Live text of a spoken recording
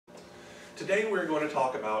Today we're going to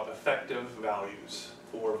talk about effective values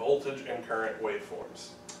for voltage and current waveforms.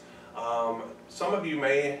 Some of you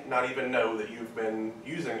may not even know that you've been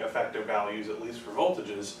using effective values, at least for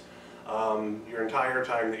voltages, your entire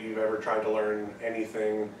time that you've ever tried to learn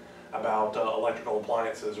anything about electrical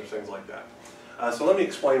appliances or things like that. So let me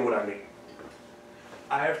explain what I mean.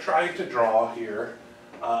 I have tried to draw here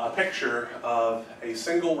a picture of a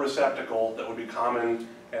single receptacle that would be common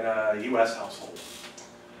in a US household.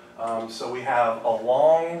 So we have a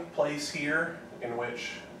long place here in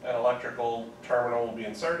which an electrical terminal will be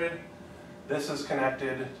inserted. This is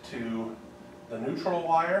connected to the neutral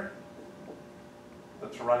wire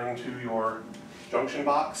that's running to your junction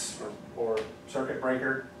box or circuit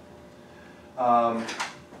breaker. The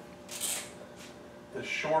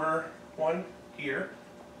shorter one here,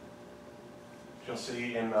 you'll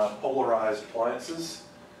see in polarized appliances,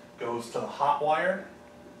 goes to the hot wire,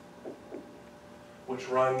 which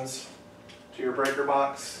runs to your breaker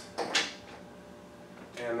box.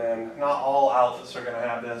 And then not all outlets are going to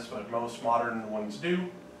have this, but most modern ones do.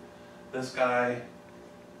 This guy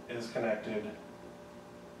is connected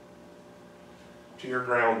to your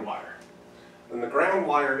ground wire. And the ground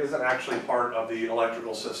wire isn't actually part of the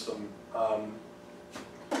electrical system,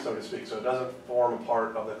 so to speak. So it doesn't form a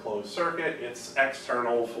part of the closed circuit. It's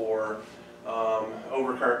external for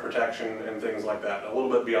overcurrent protection and things like that, a little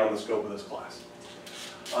bit beyond the scope of this class.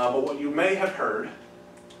 But what you may have heard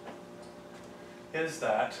is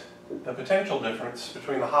that the potential difference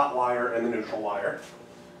between the hot wire and the neutral wire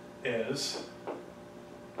is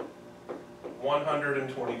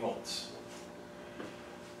 120 volts.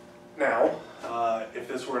 Now, if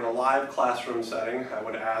this were in a live classroom setting, I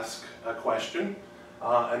would ask a question,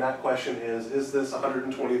 and that question is this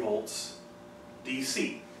 120 volts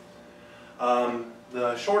DC?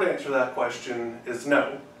 The short answer to that question is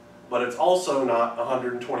no. But it's also not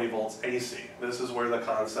 120 volts AC. This is where the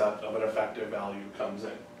concept of an effective value comes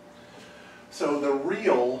in. So the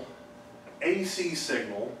real AC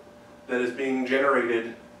signal that is being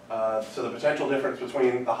generated, so the potential difference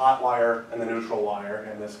between the hot wire and the neutral wire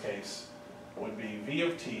in this case would be V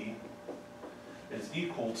of t is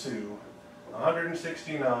equal to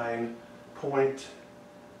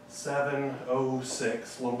 169.706, a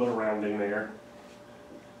little bit of rounding there,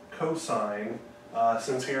 cosine.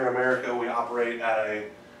 Since here in America we operate at an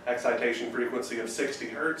excitation frequency of 60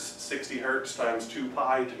 hertz, 60 hertz times 2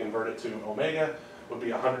 pi to convert it to omega would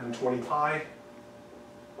be 120 pi.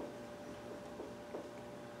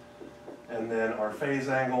 And then our phase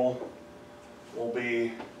angle will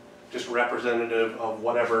be just representative of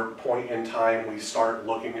whatever point in time we start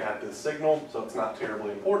looking at this signal, so it's not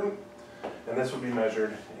terribly important. And this would be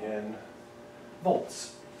measured in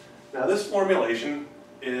volts. Now this formulation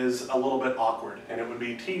is a little bit awkward, and it would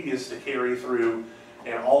be tedious to carry through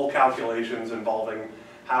in all calculations involving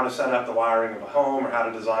how to set up the wiring of a home or how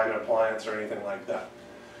to design an appliance or anything like that.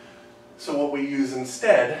 So what we use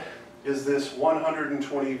instead is this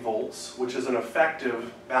 120 volts, which is an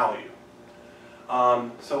effective value.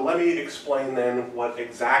 So let me explain then what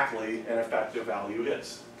exactly an effective value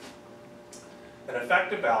is. An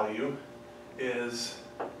effective value is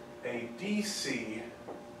a DC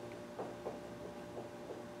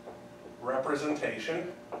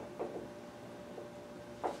representation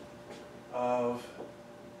of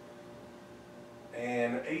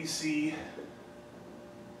an AC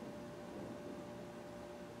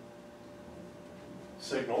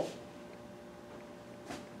signal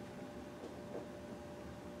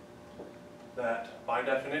that by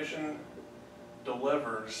definition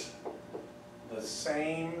delivers the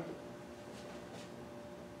same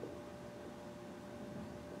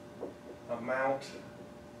amount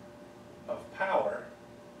of power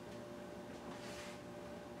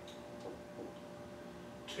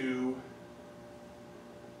to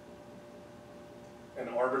an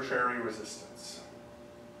arbitrary resistance.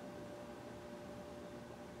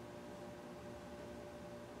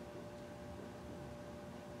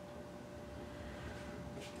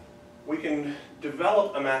 We can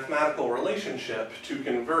develop a mathematical relationship to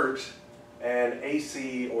convert an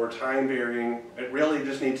AC or time varying. It really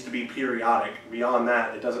just needs to be periodic. Beyond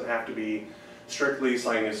that, it doesn't have to be strictly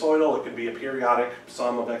sinusoidal. It could be a periodic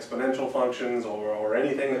sum of exponential functions or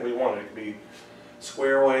anything that we want. It could be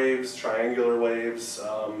square waves, triangular waves,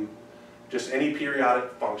 just any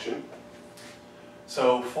periodic function.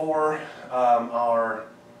 So for a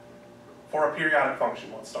periodic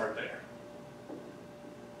function, let's start there.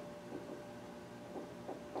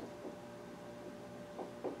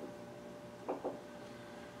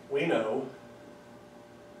 We know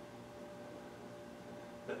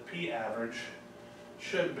that P average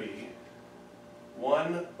should be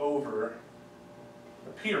 1 over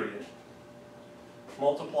period,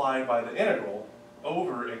 multiplied by the integral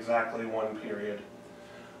over exactly 1 period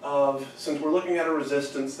of, since we're looking at a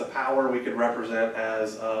resistance, the power we could represent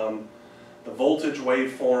as the voltage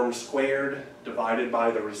waveform squared divided by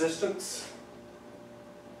the resistance.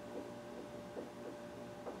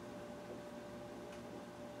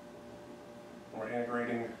 We're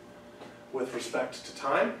integrating with respect to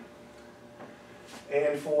time.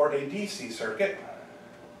 And for a DC circuit,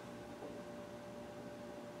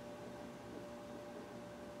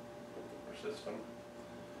 or system,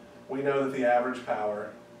 we know that the average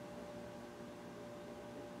power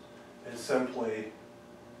is simply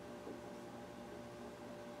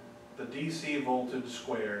the DC voltage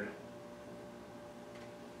squared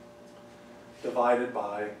divided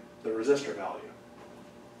by the resistor value.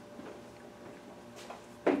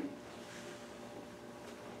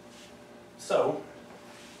 So,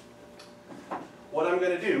 what I'm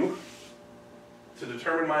going to do to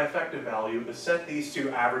determine my effective value is set these two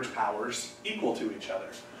average powers equal to each other,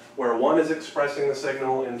 where one is expressing the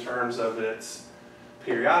signal in terms of its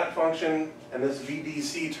periodic function, and this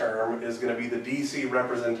VDC term is going to be the DC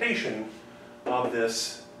representation of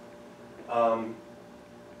this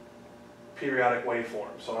periodic waveform.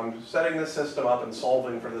 So I'm setting this system up and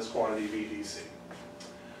solving for this quantity VDC.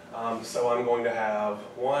 So I'm going to have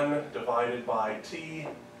 1 divided by t,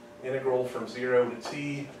 integral from 0 to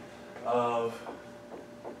t of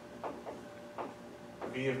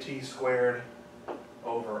v of t squared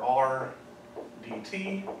over r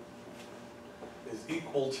dt is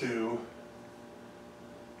equal to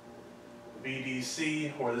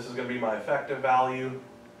VDC, where this is going to be my effective value,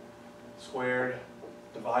 squared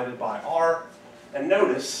divided by r. And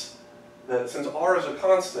notice that since r is a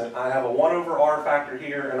constant, I have a 1 over r factor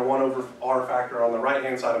here and a 1 over r factor on the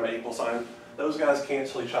right-hand side of my equal sign. Those guys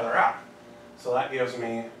cancel each other out. So that gives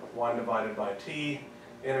me 1 divided by t,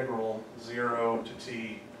 integral 0 to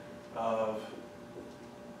t of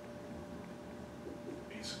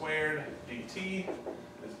v squared dt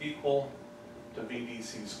is equal to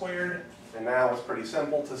VDC squared. And now it's pretty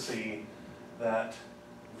simple to see that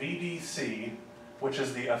VDC, which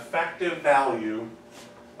is the effective value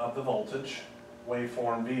of the voltage,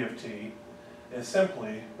 waveform v of t, is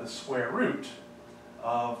simply the square root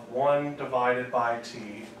of 1 divided by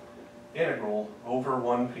t, integral over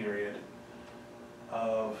 1 period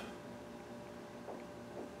of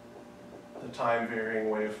the time varying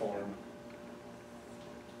waveform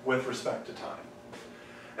with respect to time.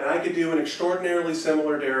 And I could do an extraordinarily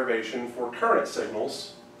similar derivation for current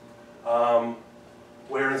signals,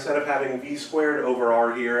 where instead of having v squared over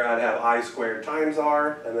r here, I'd have I squared times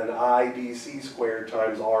r, and then I dc squared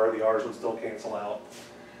times r. The r's would still cancel out.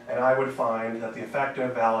 And I would find that the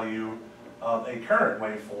effective value of a current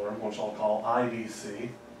waveform, which I'll call IDC,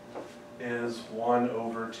 is 1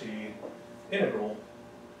 over t integral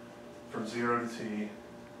from 0 to t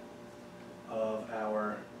of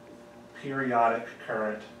our periodic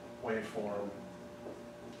current waveform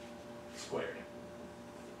squared.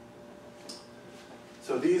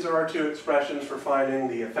 So these are our two expressions for finding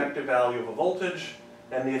the effective value of a voltage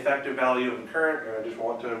and the effective value of a current. And I just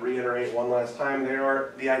want to reiterate one last time, they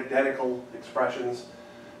are the identical expressions.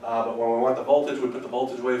 But when we want the voltage, we put the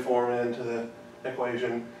voltage waveform into the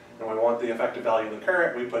equation. And when we want the effective value of the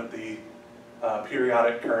current, we put the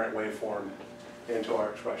periodic current waveform into our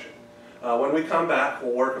expression. When we come back,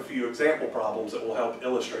 we'll work a few example problems that will help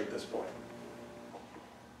illustrate this point.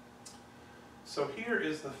 So here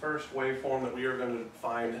is the first waveform that we are going to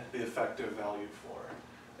find the effective value for.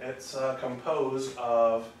 It's composed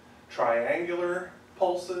of triangular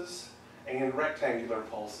pulses and rectangular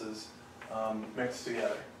pulses mixed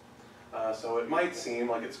together. So it might seem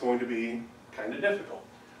like it's going to be kind of difficult,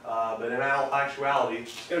 but in actuality,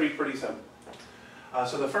 it's going to be pretty simple.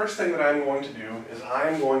 So the first thing that I'm going to do is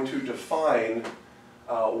I'm going to define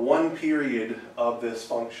 1 period of this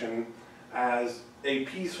function as a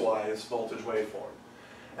piecewise voltage waveform.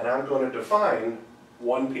 And I'm going to define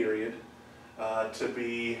 1 period to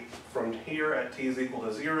be from here at t is equal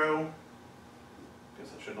to 0. I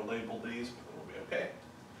guess I should have labeled these, but it'll be okay.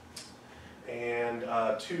 And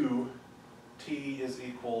to t is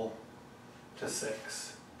equal to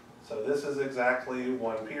 6. So this is exactly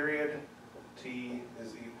 1 period. T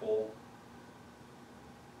is equal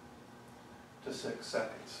to 6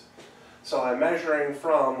 seconds. So I'm measuring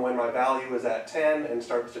from when my value is at 10 and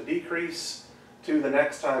starts to decrease to the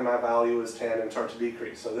next time my value is 10 and starts to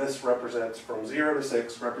decrease. So this represents from 0 to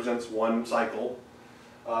 6 represents 1 cycle,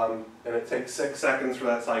 and it takes 6 seconds for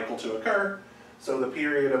that cycle to occur. So the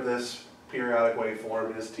period of this periodic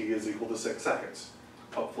waveform is t is equal to 6 seconds.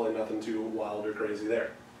 Hopefully nothing too wild or crazy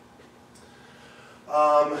there.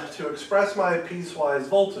 To express my piecewise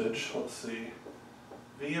voltage, let's see,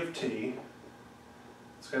 V of t,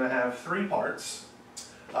 it's going to have three parts.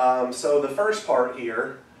 So the first part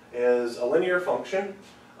here is a linear function.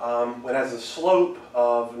 It has a slope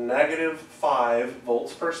of -5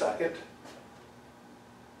 volts per second.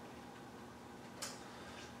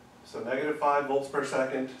 So -5 volts per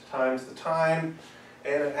second times the time,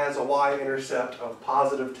 and it has a y-intercept of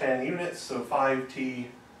positive 10 units, so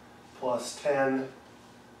 5t plus 10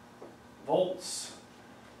 volts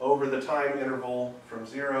over the time interval from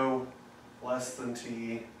 0 less than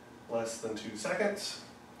t less than 2 seconds.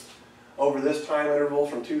 Over this time interval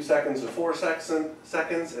from 2 seconds to 4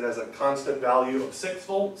 seconds, it has a constant value of 6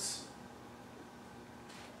 volts.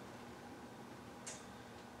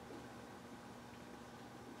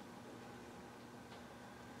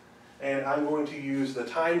 And I'm going to use the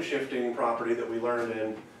time shifting property that we learned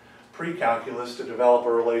in pre-calculus to develop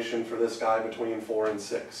a relation for this guy between 4 and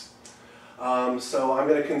 6. So I'm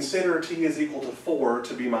going to consider t is equal to 4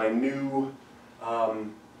 to be my new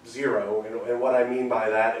 0, and what I mean by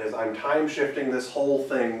that is I'm time shifting this whole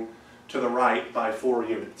thing to the right by 4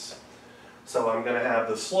 units. So I'm going to have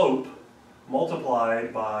the slope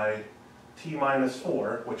multiplied by t minus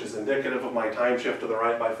 4, which is indicative of my time shift to the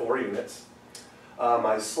right by 4 units.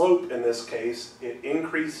 My slope in this case, it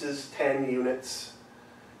increases 10 units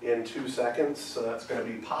in 2 seconds, so that's going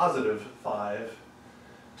to be positive 5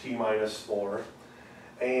 t minus 4.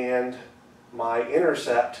 And my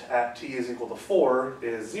intercept at t is equal to 4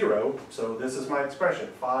 is 0, so this is my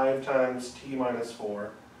expression, 5 times t minus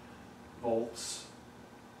 4 volts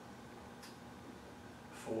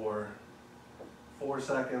for 4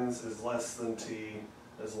 seconds is less than t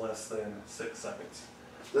is less than 6 seconds.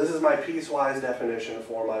 This is my piecewise definition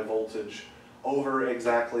for my voltage over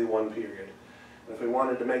exactly 1 period. And if we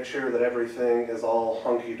wanted to make sure that everything is all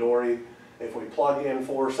hunky-dory, if we plug in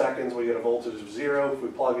 4 seconds, we get a voltage of 0. If we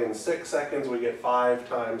plug in 6 seconds, we get 5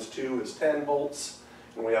 times 2 is 10 volts.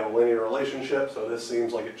 And we have a linear relationship, so this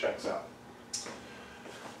seems like it checks out.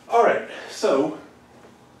 All right, so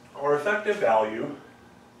our effective value,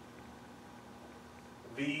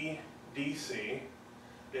 VDC,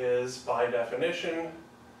 is by definition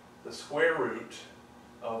the square root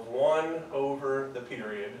of 1 over the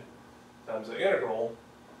period times the integral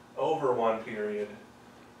over 1 period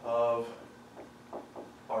of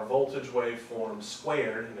our voltage waveform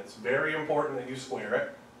squared, and it's very important that you square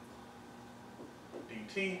it,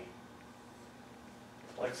 dt,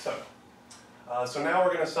 like so. So now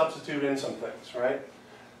we're going to substitute in some things, right?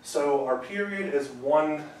 So our period is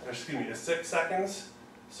 6 seconds,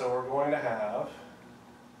 so we're going to have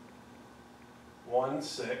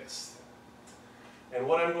 1/6. And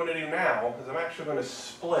what I'm going to do now is I'm actually going to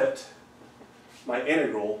split my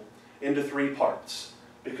integral into 3 parts,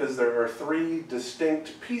 because there are 3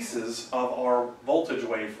 distinct pieces of our voltage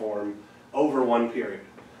waveform over 1 period.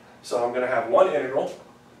 So I'm going to have one integral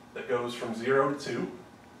that goes from 0 to 2,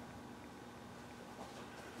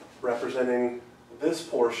 representing this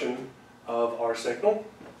portion of our signal.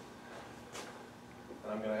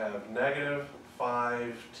 And I'm going to have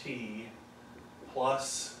 -5t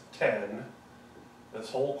plus 10, this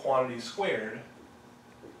whole quantity squared,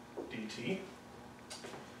 dt.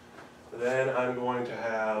 Then I'm going to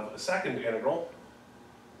have a second integral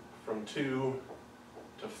from 2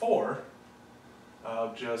 to 4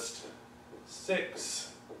 of just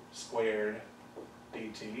 6 squared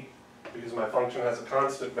dt, because my function has a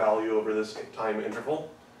constant value over this time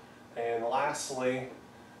interval. And lastly,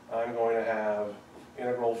 I'm going to have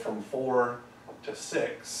integral from 4 to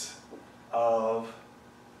 6 of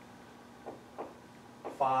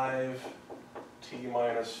 5t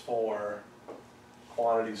minus 4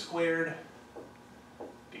 quantity squared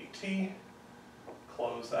dt,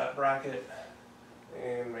 close that bracket,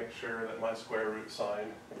 and make sure that my square root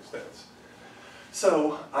sign extends.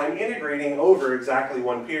 So I'm integrating over exactly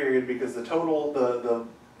 1 period because the total, the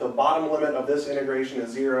bottom limit of this integration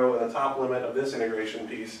is 0 and the top limit of this integration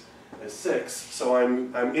piece is 6. So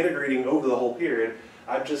I'm integrating over the whole period.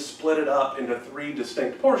 I've just split it up into 3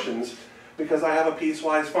 distinct portions because I have a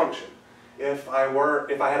piecewise function. If I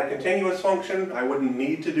had a continuous function, I wouldn't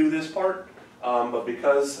need to do this part, but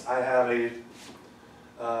because I have a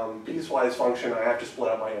piecewise function, I have to split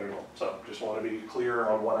up my integral. So just want to be clear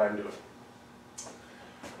on what I'm doing.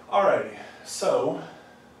 Alrighty, so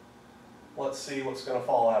let's see what's going to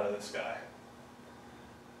fall out of this guy.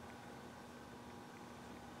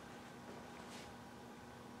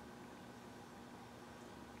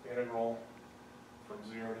 Integral from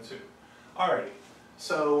 0 to 2. Alrighty,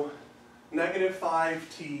 so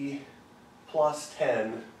 -5t plus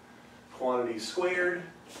 10 quantity squared.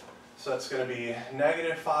 So that's going to be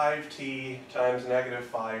negative 5t times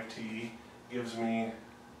negative 5t gives me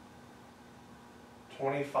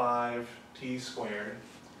 25t squared.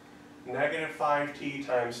 Negative 5t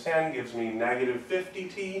times 10 gives me negative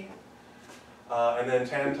 50t. And then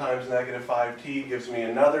 10 times negative 5t gives me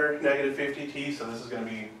another negative 50t, so this is going to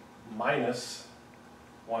be minus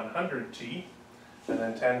 100t. And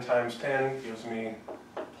then 10 times 10 gives me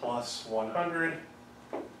plus 100.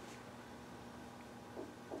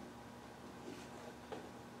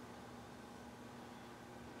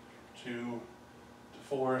 2 to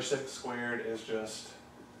 4, 6 squared is just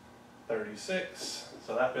 36.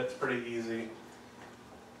 So that bit's pretty easy.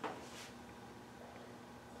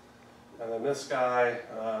 And then this guy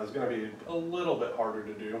is going to be a little bit harder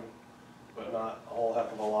to do, but not a whole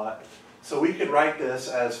heck of a lot. So we could write this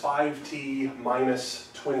as 5t minus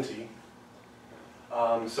 20.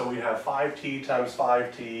 So we have 5t times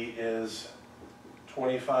 5t is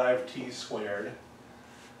 25t squared.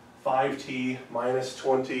 5t minus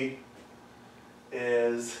 20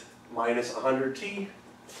 is minus 100t,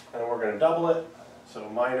 and we're going to double it, so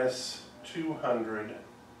minus 200t.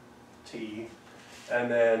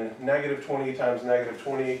 And then negative 20 times negative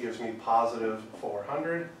 20 gives me positive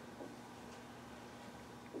 400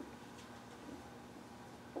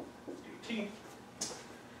 dt.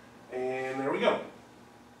 And there we go.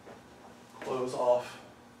 Close off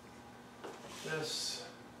this,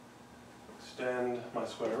 extend my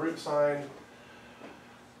square root sign.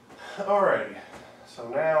 Alrighty, so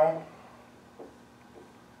now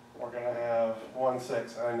we're going to have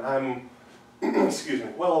 1/6, and I'm excuse me,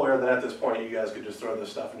 well aware that at this point you guys could just throw this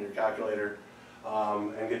stuff in your calculator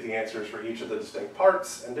and get the answers for each of the distinct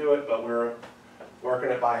parts and do it, but we're working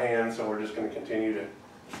it by hand, so we're just going to continue to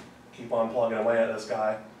keep on plugging away at this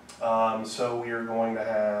guy. So we are going to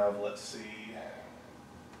have, let's see,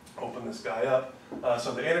 open this guy up.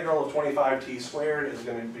 So the integral of 25t squared is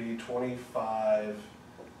going to be 25t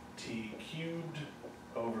cubed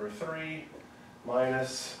over 3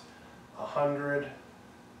 minus 100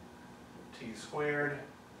 t squared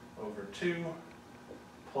over 2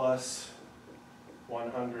 plus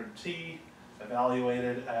 100t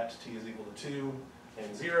evaluated at t is equal to 2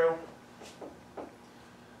 and 0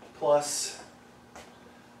 plus,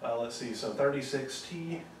 let's see, so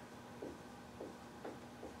 36t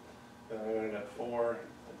evaluated at 4 and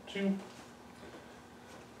 2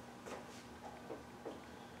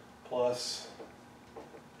 plus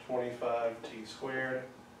 25t squared,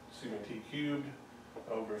 excuse me, t cubed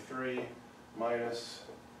over 3 minus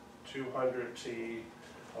 200t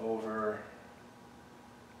over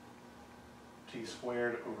t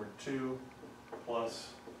squared over 2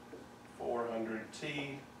 plus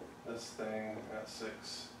 400t, this thing at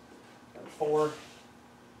 6 and 4.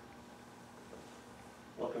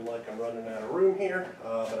 Looking like I'm running out of room here,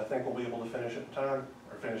 but I think we'll be able to finish it in time,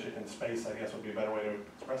 or finish it in space, I guess would be a better way to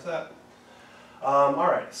express that.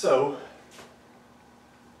 Alright, so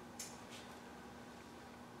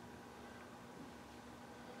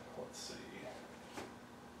let's see.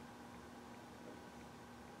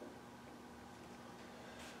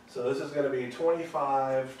 So this is going to be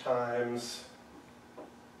 25 times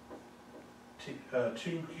 2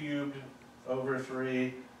 cubed over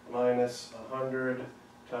 3 minus 100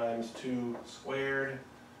 times 2 squared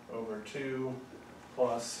over 2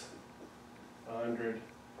 plus 100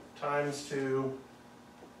 times 2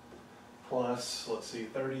 plus, let's see,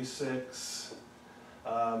 36.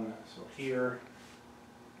 So here,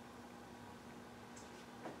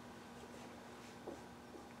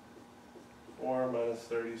 minus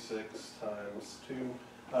 36 times 2.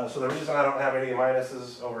 So the reason I don't have any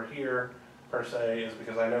minuses over here per se is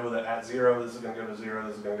because I know that at 0 this is going to go to 0,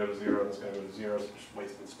 this is going to go to 0, and this is going to go to 0, so just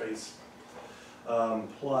wasting space.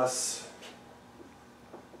 Plus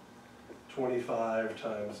 25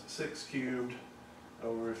 times 6 cubed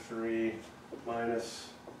over 3 minus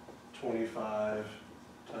 25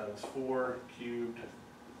 times 4 cubed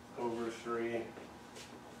over 3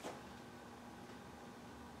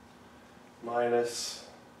 minus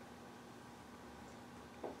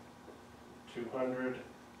 200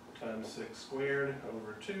 times 6 squared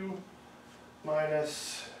over 2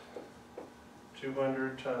 minus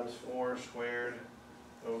 200 times 4 squared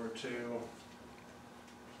over 2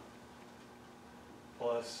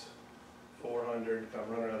 plus 400, I'm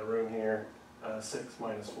running out of room here, 6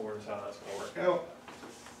 minus 4 is how that's going to work out.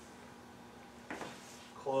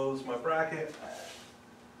 Close my bracket.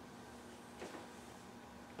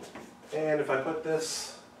 And if I put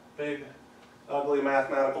this big, ugly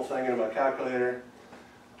mathematical thing into my calculator,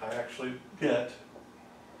 I actually get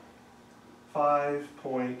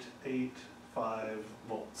 5.85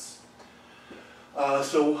 volts.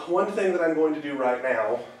 So one thing that I'm going to do right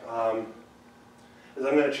now is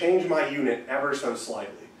I'm going to change my unit ever so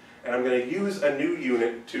slightly. And I'm going to use a new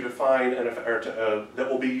unit to define that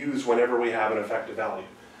will be used whenever we have an effective value.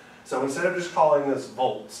 So instead of just calling this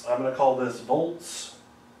volts, I'm going to call this volts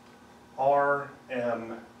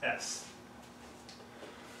RMS.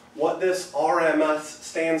 What this RMS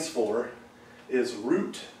stands for is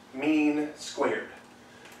root mean squared,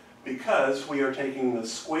 because we are taking the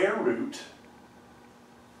square root,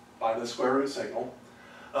 by the square root signal,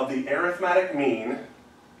 of the arithmetic mean,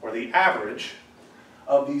 or the average,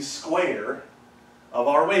 of the square of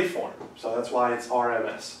our waveform. So that's why it's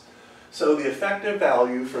RMS. So the effective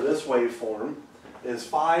value for this waveform is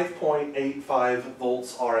 5.85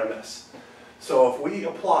 volts RMS. So if we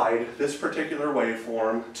applied this particular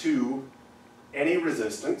waveform to any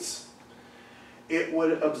resistance, it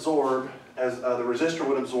would absorb, the resistor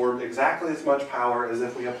would absorb exactly as much power as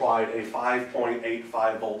if we applied a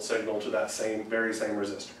 5.85 volt signal to that very same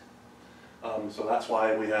resistor. So that's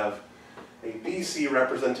why we have a DC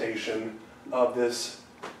representation of this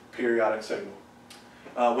periodic signal.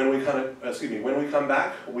 When we come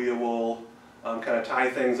back, we will kind of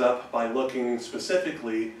tie things up by looking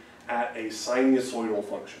specifically at a sinusoidal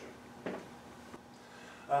function.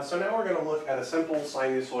 So now we're going to look at a simple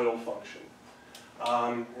sinusoidal function.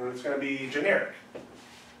 And it's going to be generic.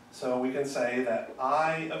 So we can say that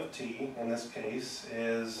I of t, in this case,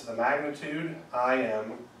 is the magnitude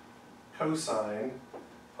Im cosine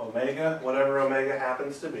omega, whatever omega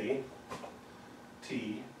happens to be,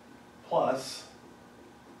 t, plus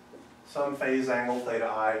some phase angle theta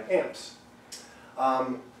I amps.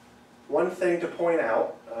 One thing to point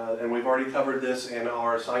out, and we've already covered this in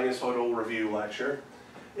our sinusoidal review lecture,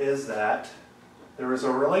 is that there is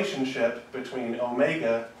a relationship between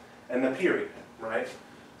omega and the period, right?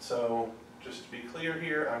 So just to be clear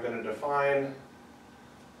here, I'm going to define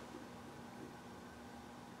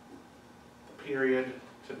the period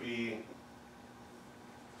to be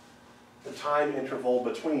the time interval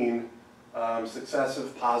between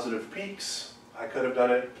successive positive peaks. I could have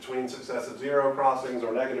done it between successive zero crossings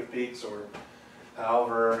or negative peaks, or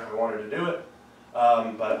however I wanted to do it.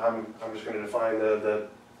 But I'm just going to define the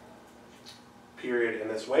period in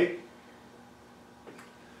this way.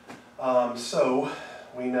 So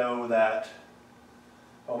we know that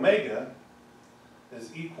omega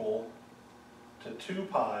is equal to 2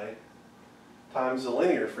 pi times the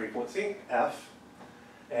linear frequency, f,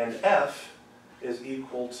 and f is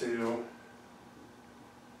equal to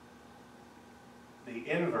the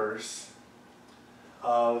inverse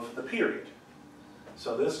of the period.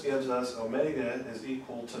 So this gives us omega is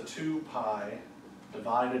equal to 2 pi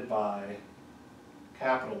divided by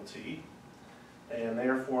capital T, and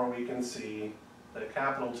therefore we can see that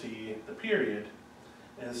capital T, the period,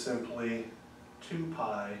 is simply 2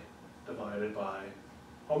 pi divided by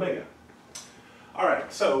omega.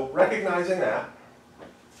 Alright, so recognizing that,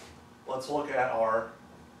 let's look at our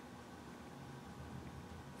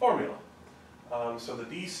formula. So the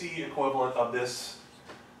DC equivalent of this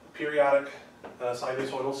periodic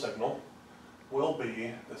sinusoidal signal will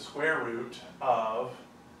be the square root of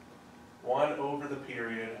 1 over the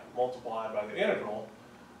period multiplied by the integral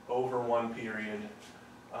over 1 period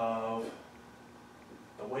of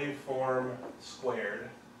the waveform squared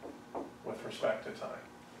with respect to time,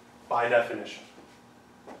 by definition.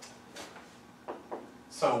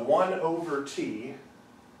 So 1 over t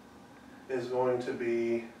is going to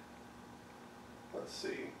be, let's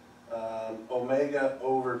see, omega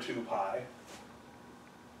over 2 pi.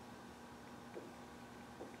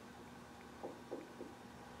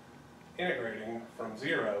 Integrating from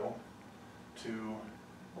 0 to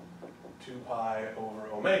 2 pi over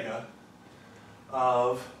omega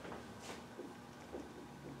of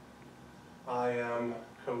Im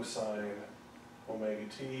cosine omega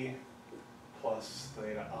t plus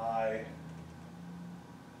theta I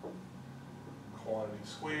quantity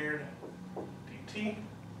squared dt.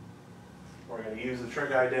 We're going to use the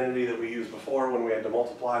trig identity that we used before when we had to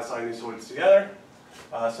multiply sinusoids together.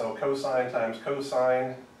 So cosine times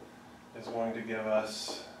cosine is going to give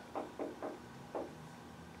us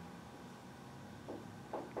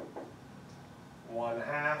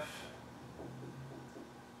 ½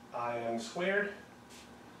 Im squared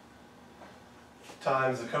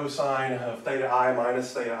times the cosine of theta I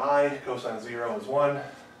minus theta I, cosine 0 is 1,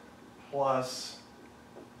 plus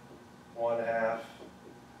 1/2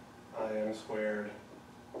 Im squared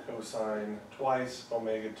cosine twice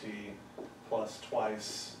omega t plus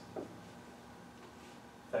twice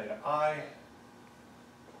theta I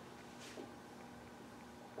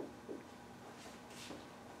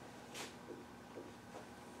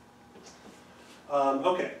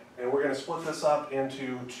Okay, and we're going to split this up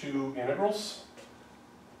into two integrals,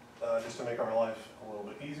 just to make our life a little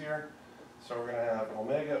bit easier. So we're going to have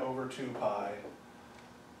omega over 2 pi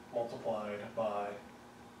multiplied by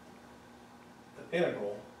the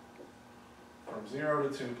integral from 0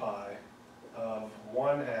 to 2 pi of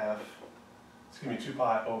 2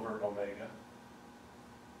 pi over omega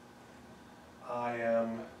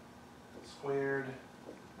Im squared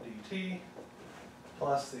dt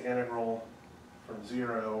plus the integral from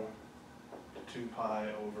 0 to 2 pi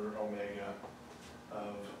over omega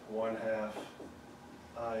of 1/2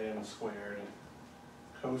 Im squared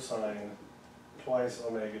cosine twice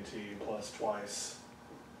omega t plus twice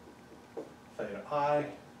theta I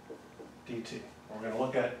dt. We're going to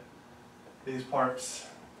look at these parts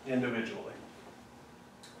individually.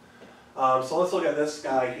 So let's look at this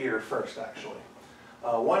guy here first, actually.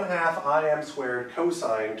 1/2 Im squared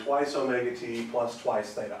cosine twice omega t plus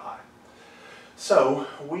twice theta I. So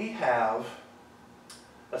we have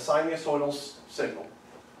a sinusoidal signal.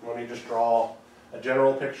 Let me just draw a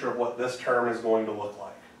general picture of what this term is going to look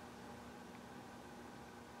like.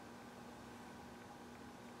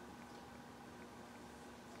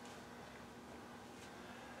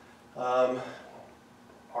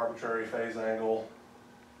 Arbitrary phase angle.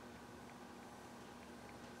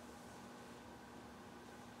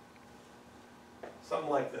 Something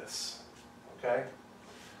like this, okay?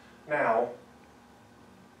 Now,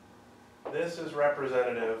 this is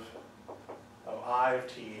representative of I of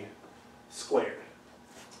t squared.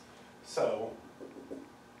 So,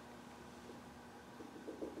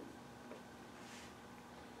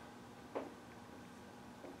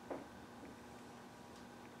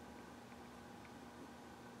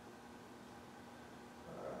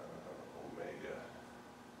 omega,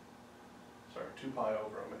 sorry, 2 pi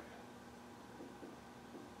over omega.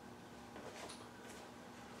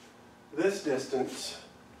 This distance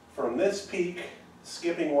from this peak,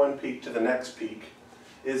 skipping one peak to the next peak,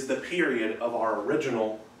 is the period of our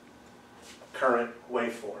original current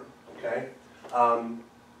waveform, okay?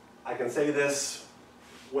 I can say this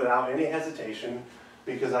without any hesitation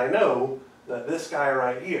because I know that this guy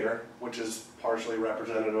right here, which is partially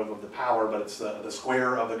representative of the power, but it's the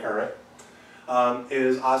square of the current,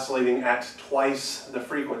 is oscillating at twice the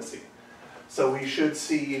frequency. So we should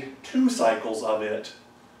see 2 cycles of it.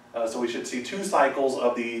 So we should see 2 cycles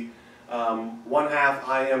of the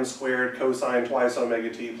 1/2 Im squared cosine twice omega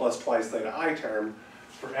t plus twice theta I term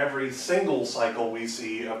for every single cycle we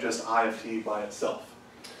see of just I of t by itself.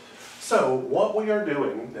 So what we are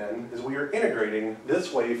doing then is we are integrating this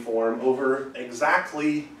waveform over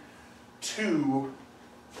exactly 2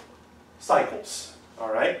 cycles,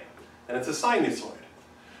 all right? And it's a sinusoid.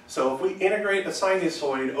 So if we integrate a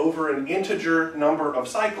sinusoid over an integer number of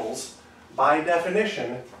cycles, by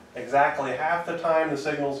definition, exactly half the time the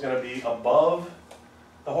signal is going to be above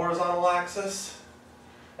the horizontal axis,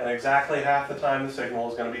 and exactly half the time the signal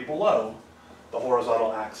is going to be below the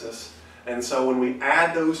horizontal axis. And so when we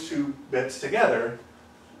add those 2 bits together,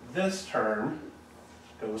 this term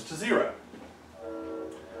goes to 0.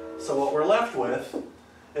 So what we're left with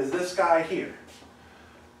is this guy here.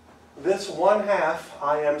 This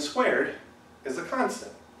 1/2 Im squared is a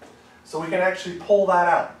constant. So we can actually pull that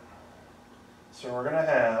out. So we're going to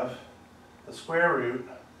have the square root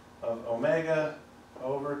of omega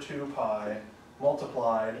over 2 pi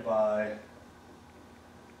multiplied by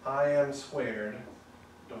Im squared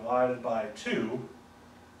divided by 2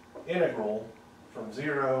 integral from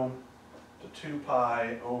 0 to 2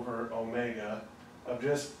 pi over omega of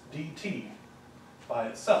just dt by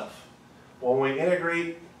itself. When we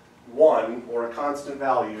integrate 1, or a constant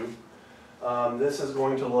value, this is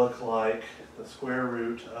going to look like the square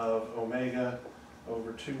root of omega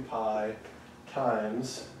over 2 pi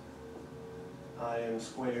times Im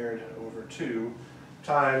squared over 2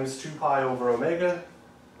 times 2 pi over omega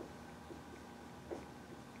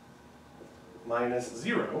minus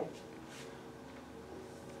 0.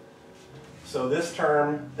 So this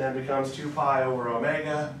term then becomes 2 pi over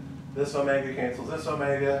omega. This omega cancels this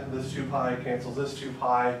omega. This 2 pi cancels this 2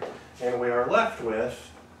 pi. And we are left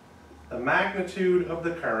with the magnitude of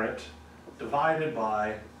the current divided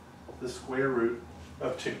by the square root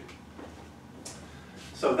of 2.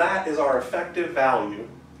 So that is our effective value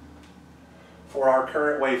for our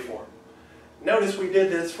current waveform. Notice we did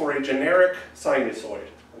this for a generic sinusoid,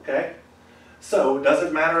 okay? So it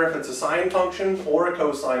doesn't matter if it's a sine function or a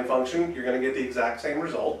cosine function, you're going to get the exact same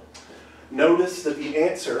result. Notice that the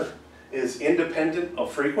answer is independent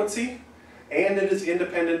of frequency and it is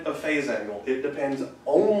independent of phase angle. It depends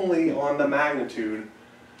only on the magnitude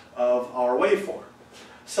of our waveform.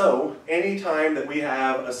 So anytime that we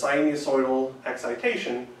have a sinusoidal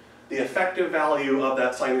excitation, the effective value of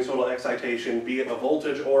that sinusoidal excitation, be it a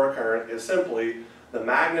voltage or a current, is simply the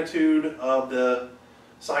magnitude of the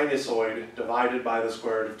sinusoid divided by the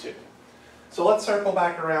square root of 2. So let's circle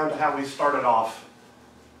back around to how we started off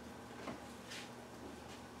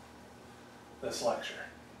this lecture.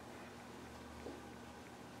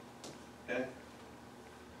 Okay?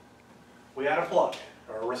 We had a plug,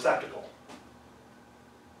 or a receptacle.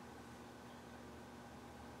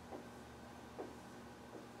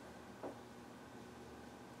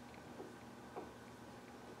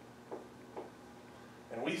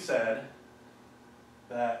 And we said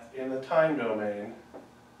that in the time domain,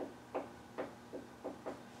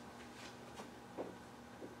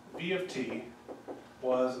 V of t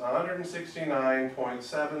was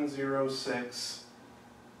 169.706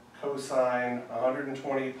 cosine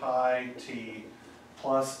 120 pi t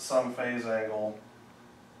plus some phase angle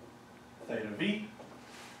theta v.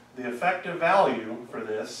 The effective value for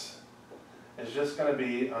this is just going to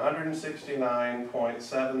be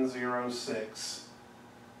 169.706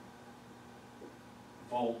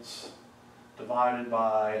 volts divided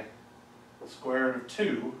by the square root of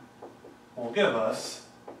 2 will give us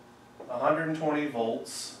 120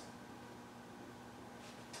 volts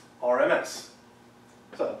RMS.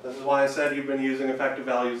 So this is why I said you've been using effective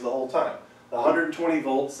values the whole time. The 120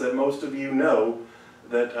 volts that most of you know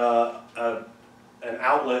that an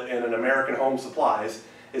outlet in an American home supplies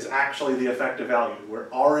is actually the effective value.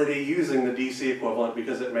 We're already using the DC equivalent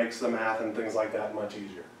because it makes the math and things like that much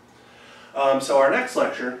easier. So our next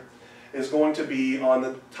lecture is going to be on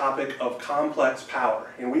the topic of complex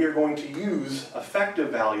power, and we are going to use effective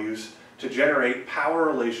values to generate power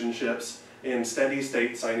relationships in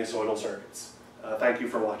steady-state sinusoidal circuits. Thank you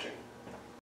for watching.